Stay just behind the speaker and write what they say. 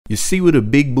You see what a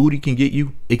big booty can get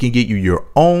you? It can get you your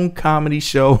own comedy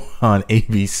show on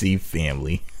ABC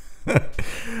Family. This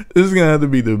is going to have to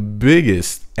be the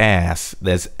biggest ass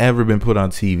that's ever been put on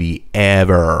TV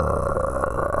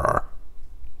ever.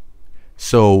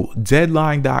 So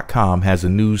Deadline.com has a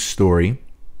news story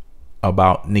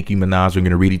about Nicki Minaj. I'm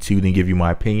going to read it to you and give you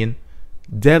my opinion.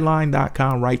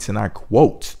 Deadline.com writes, and I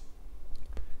quote,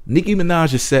 Nicki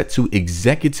Minaj is set to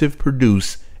executive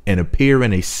produce and appear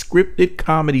in a scripted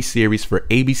comedy series for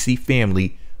ABC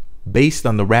Family based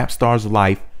on the rap star's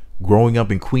life growing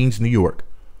up in Queens, New York.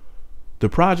 The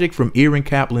project from Aaron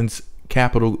Kaplan's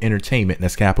Capital Entertainment,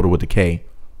 that's Capital with a K,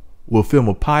 will film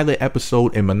a pilot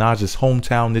episode in Minaj's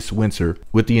hometown this winter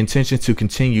with the intention to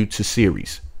continue to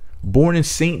series. Born in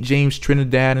St. James,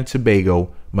 Trinidad and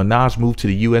Tobago, Minaj moved to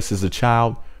the U.S. as a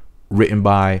child. Written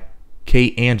by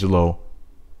Kate Angelo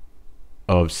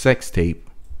of Sex Tape.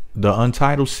 The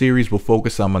untitled series will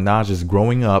focus on Minaj's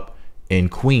growing up in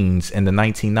Queens in the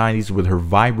 1990s with her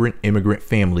vibrant immigrant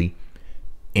family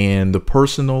and the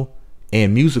personal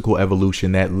and musical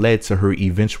evolution that led to her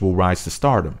eventual rise to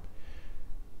stardom.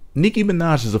 Nicki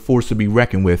Minaj is a force to be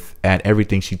reckoned with at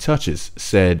everything she touches,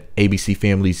 said ABC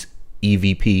Family's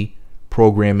EVP,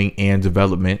 Programming and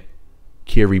Development,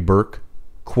 Carrie Burke.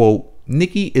 Quote,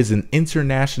 Nicki is an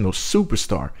international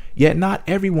superstar, yet not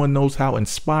everyone knows how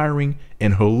inspiring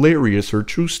and hilarious her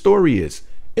true story is,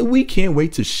 and we can't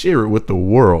wait to share it with the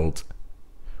world.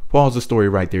 Pause the story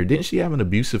right there. Didn't she have an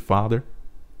abusive father?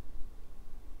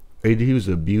 He was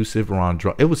abusive or on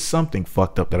drugs. It was something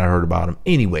fucked up that I heard about him.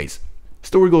 Anyways,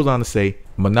 story goes on to say,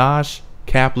 Minaj,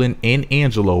 Kaplan, and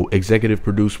Angelo executive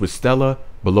produced with Stella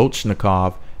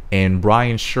Bolochnikov and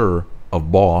Brian Scher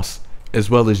of Boss, as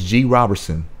well as G.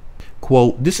 Robertson.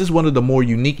 Quote, this is one of the more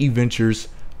unique ventures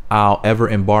I'll ever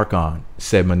embark on,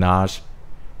 said Minaj.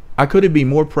 I couldn't be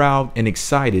more proud and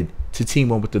excited to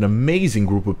team up with an amazing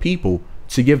group of people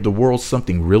to give the world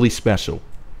something really special.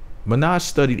 Minaj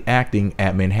studied acting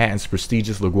at Manhattan's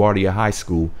prestigious LaGuardia High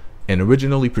School and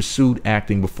originally pursued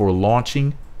acting before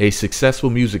launching a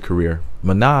successful music career.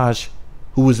 Minaj,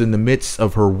 who was in the midst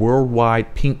of her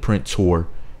worldwide Pink Print tour,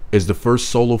 is the first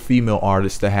solo female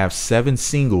artist to have 7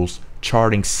 singles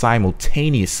charting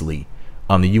simultaneously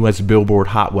on the US Billboard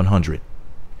Hot 100.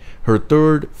 Her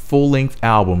third full-length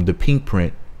album, The Pink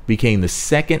Print, became the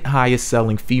second highest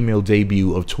selling female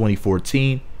debut of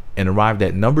 2014 and arrived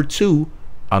at number 2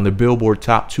 on the Billboard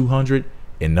Top 200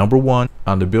 and number 1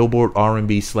 on the Billboard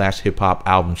R&B/hip hop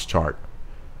albums chart.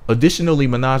 Additionally,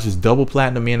 Minaj's double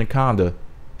platinum Anaconda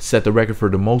set the record for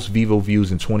the most Vivo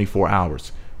views in 24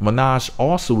 hours. Minaj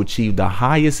also achieved the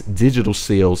highest digital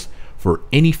sales for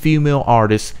any female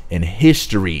artist in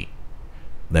history.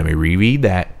 Let me reread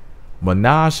that.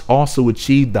 Minaj also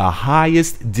achieved the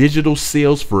highest digital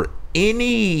sales for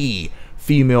any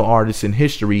female artist in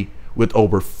history with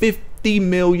over 50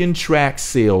 million track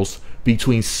sales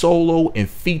between solo and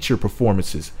feature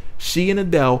performances. She and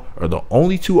Adele are the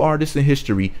only 2 artists in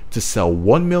history to sell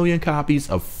 1 million copies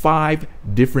of 5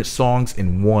 different songs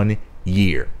in 1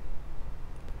 year.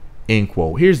 End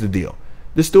quote. Here's the deal.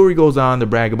 The story goes on to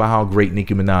brag about how great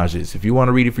Nicki Minaj is. If you want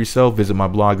to read it for yourself, visit my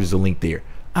blog. There's a link there.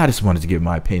 I just wanted to give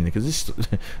my opinion because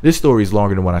this story is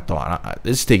longer than what I thought.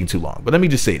 It's taking too long. But let me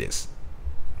just say this.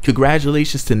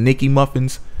 Congratulations to Nicki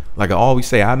Muffins. Like I always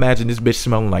say, I imagine this bitch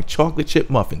smelling like chocolate chip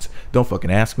muffins. Don't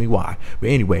fucking ask me why. But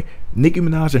anyway, Nicki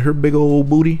Minaj and her big old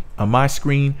booty on my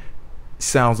screen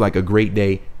sounds like a great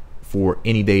day for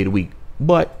any day of the week.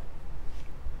 But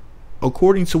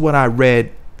according to what I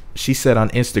read, she said on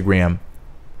Instagram,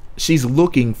 she's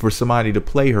looking for somebody to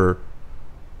play her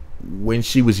when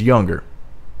she was younger.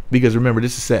 Because remember,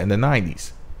 this is set in the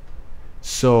 90s.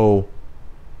 So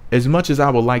as much as I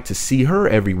would like to see her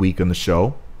every week on the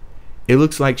show, it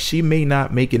looks like she may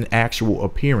not make an actual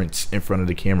appearance in front of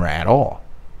the camera at all.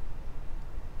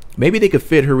 Maybe they could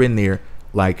fit her in there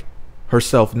like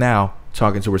herself now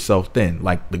talking to herself then,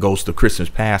 like the ghost of Christmas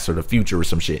past or the future or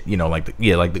some shit, you know, like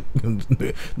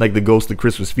the like the ghost of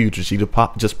Christmas future. She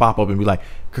just pop up and be like,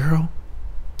 girl,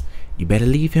 you better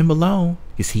leave him alone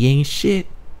because he ain't shit.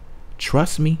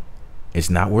 Trust me, it's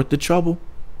not worth the trouble.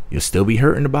 You'll still be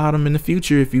hurting about him in the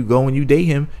future if you go and you date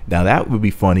him. Now that would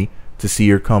be funny to see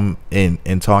her come in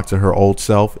and talk to her old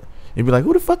self and be like,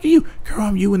 who the fuck are you? Girl,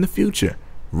 I'm you in the future.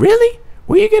 Really?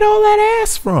 Where you get all that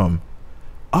ass from?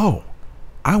 Oh,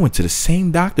 I went to the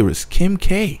same doctor as Kim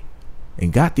K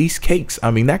and got these cakes.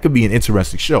 I mean, that could be an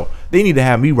interesting show. They need to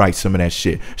have me write some of that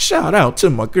shit. Shout out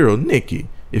to my girl Nicki.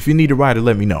 If you need a writer,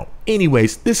 let me know.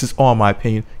 Anyways, this is all my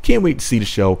opinion. Can't wait to see the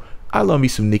show. I love me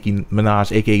some Nicki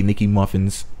Minaj, aka Nicki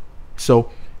Muffins. So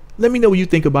Let me know what you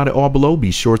think about it all below.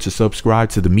 Be sure to subscribe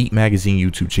to the Meat Magazine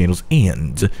YouTube channels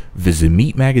and visit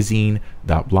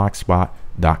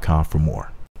meatmagazine.blogspot.com for more.